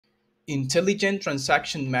Intelligent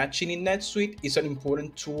transaction matching in NetSuite is an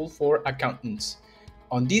important tool for accountants.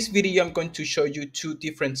 On this video, I'm going to show you two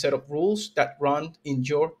different set of rules that run in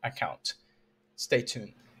your account. Stay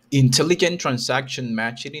tuned. Intelligent transaction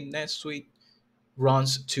matching in NetSuite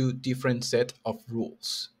runs two different set of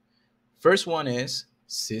rules. First one is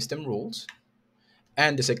system rules,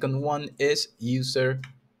 and the second one is user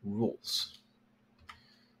rules.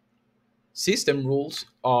 System rules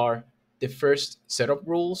are the first set of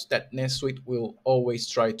rules that NetSuite will always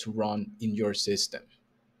try to run in your system.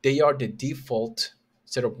 They are the default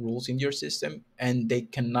set of rules in your system and they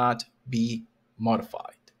cannot be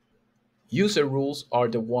modified. User rules are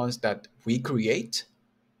the ones that we create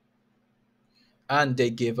and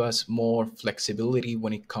they give us more flexibility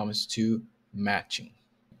when it comes to matching.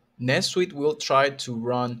 NetSuite will try to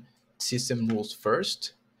run system rules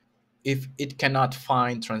first. If it cannot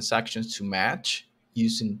find transactions to match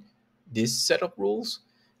using this set of rules,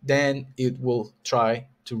 then it will try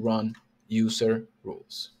to run user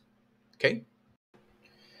rules. Okay.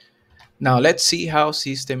 Now let's see how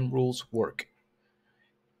system rules work.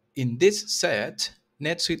 In this set,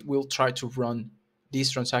 NetSuite will try to run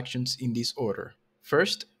these transactions in this order.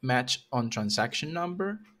 First, match on transaction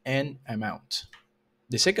number and amount.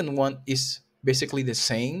 The second one is basically the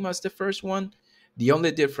same as the first one. The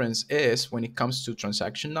only difference is when it comes to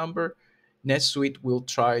transaction number, NetSuite will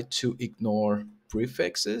try to ignore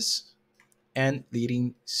prefixes and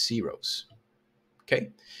leading zeros. Okay.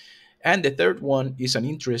 And the third one is an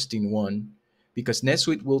interesting one because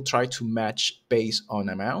NetSuite will try to match based on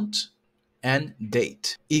amount and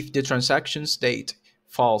date. If the transaction's date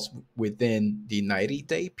falls within the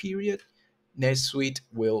 90-day period, NetSuite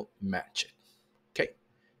will match it. Okay.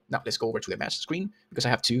 Now let's go over to the match screen because I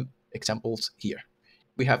have two examples here.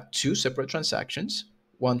 We have two separate transactions,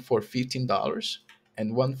 one for $15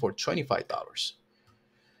 and one for $25.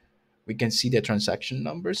 We can see the transaction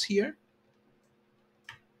numbers here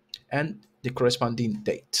and the corresponding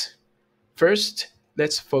date. First,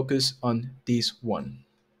 let's focus on this one,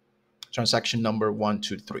 transaction number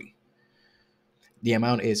 123. The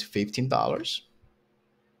amount is $15.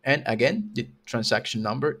 And again, the transaction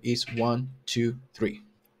number is 123.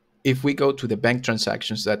 If we go to the bank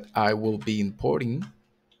transactions that I will be importing,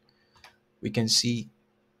 we can see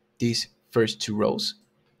these first two rows.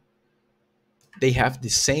 They have the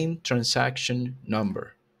same transaction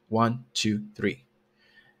number, 123.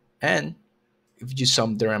 And if you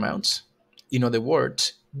sum their amounts, in other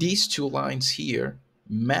words, these two lines here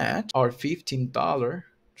match our $15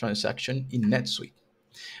 transaction in NetSuite.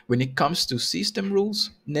 When it comes to system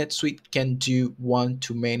rules, NetSuite can do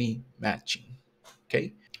one-to-many matching.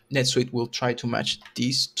 Okay, NetSuite will try to match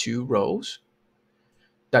these two rows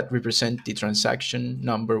that represent the transaction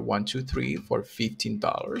number 123 for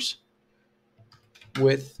 $15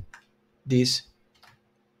 with this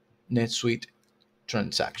NetSuite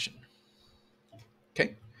transaction.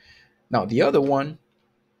 Okay. Now the other one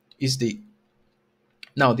is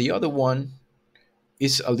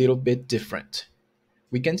a little bit different.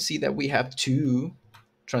 We can see that we have two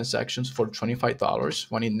transactions for $25,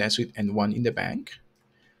 one in NetSuite and one in the bank.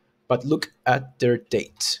 But look at their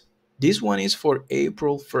dates. This one is for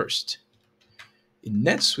April 1st. In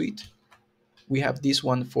NetSuite, we have this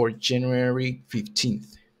one for January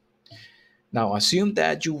 15th. Now assume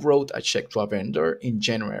that you wrote a check to a vendor in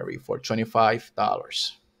January for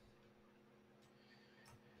 $25.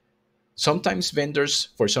 Sometimes vendors,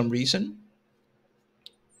 for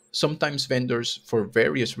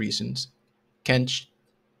various reasons,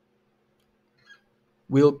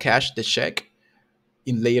 will cash the check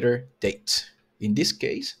in later dates. In this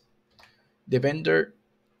case, the vendor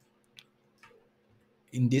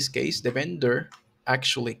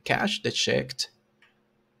actually cashed the check.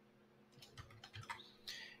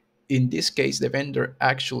 In this case, the vendor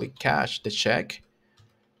actually cashed the check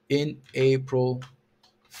in April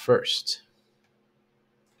 1st.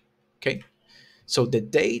 Okay, so the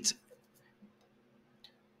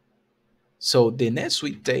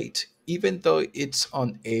NetSuite date, even though it's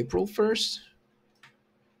on April 1st,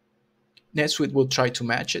 NetSuite will try to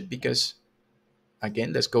match it because,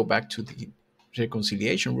 again, let's go back to the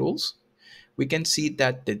reconciliation rules. We can see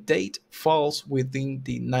that the date falls within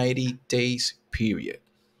the 90 days period.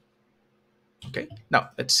 Okay,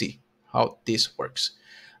 now let's see how this works.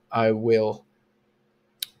 I will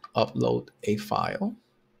upload a file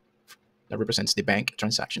that represents the bank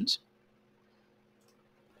transactions.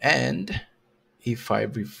 And if I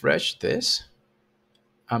refresh this,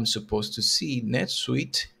 I'm supposed to see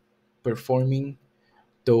NetSuite performing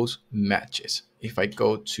those matches. If I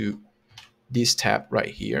go to this tab right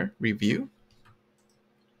here, review,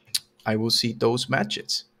 I will see those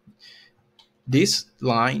matches. This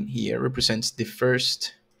line here represents the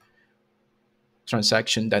first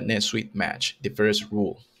transaction that NetSuite match, the first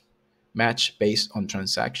rule. Match based on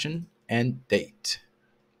transaction and date.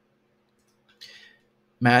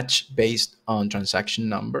 Match based on transaction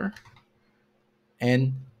number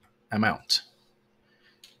and amount.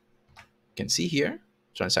 You can see here,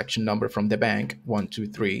 transaction number from the bank,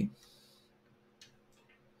 123,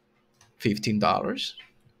 $15.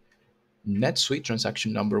 NetSuite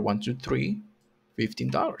transaction number 123,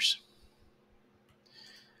 $15.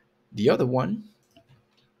 The other one,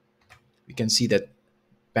 we can see that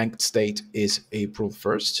bank date is April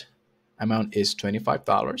 1st, amount is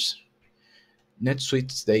 $25.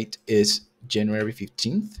 NetSuite's date is January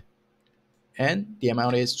 15th, and the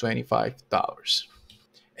amount is $25.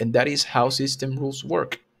 And that is how system rules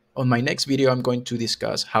work. On my next video, I'm going to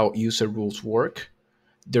discuss how user rules work,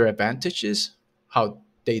 their advantages, how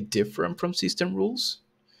they differ from system rules,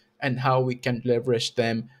 and how we can leverage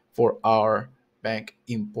them for our bank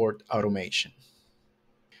import automation.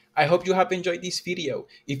 I hope you have enjoyed this video.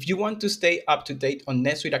 If you want to stay up to date on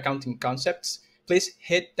NetSuite accounting concepts, please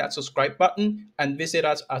hit that subscribe button and visit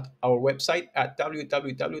us at our website at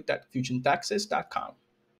www.fusiontaxes.com.